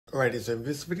Alrighty, so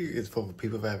this video is for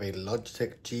people that have a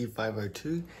Logitech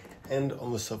G502 and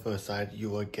on the software side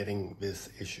you are getting this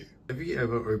issue. Have you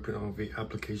ever opened up the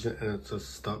application and it's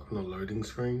just stuck on a loading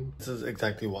screen? This is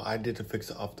exactly what I did to fix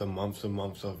it after months and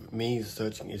months of me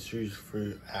searching issues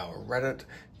through our Reddit,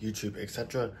 YouTube,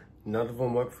 etc. None of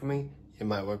them work for me. It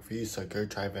might work for you, so go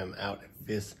try them out if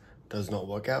this does not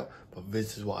work out, but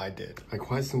this is what I did. I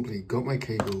quite simply got my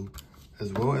cable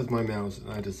as well as my mouse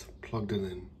and I just plugged it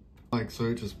in. Like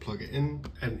so, just plug it in,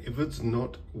 and if it's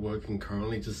not working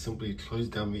currently, just simply close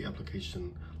down the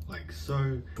application like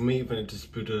so. For me, then it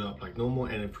just booted up like normal,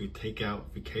 and if we take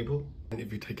out the cable,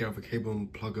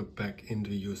 and plug it back into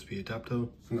the USB adapter,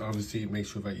 and obviously make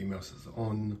sure that your mouse is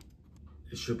on,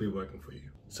 it should be working for you.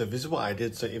 So this is what I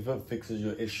did, so if it fixes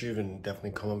your issue, then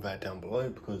definitely comment that down below,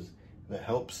 because if it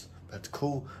helps, that's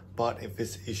cool. But if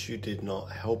this issue did not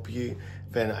help you,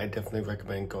 then I definitely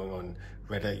recommend going on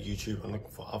Reddit, YouTube, and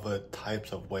looking for other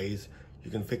types of ways you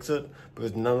can fix it,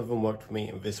 because none of them worked for me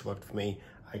and this worked for me.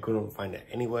 I couldn't find it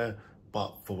anywhere,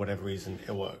 but for whatever reason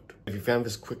it worked. If you found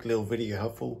this quick little video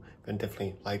helpful, then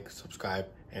definitely like, subscribe,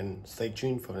 and stay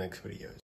tuned for the next videos.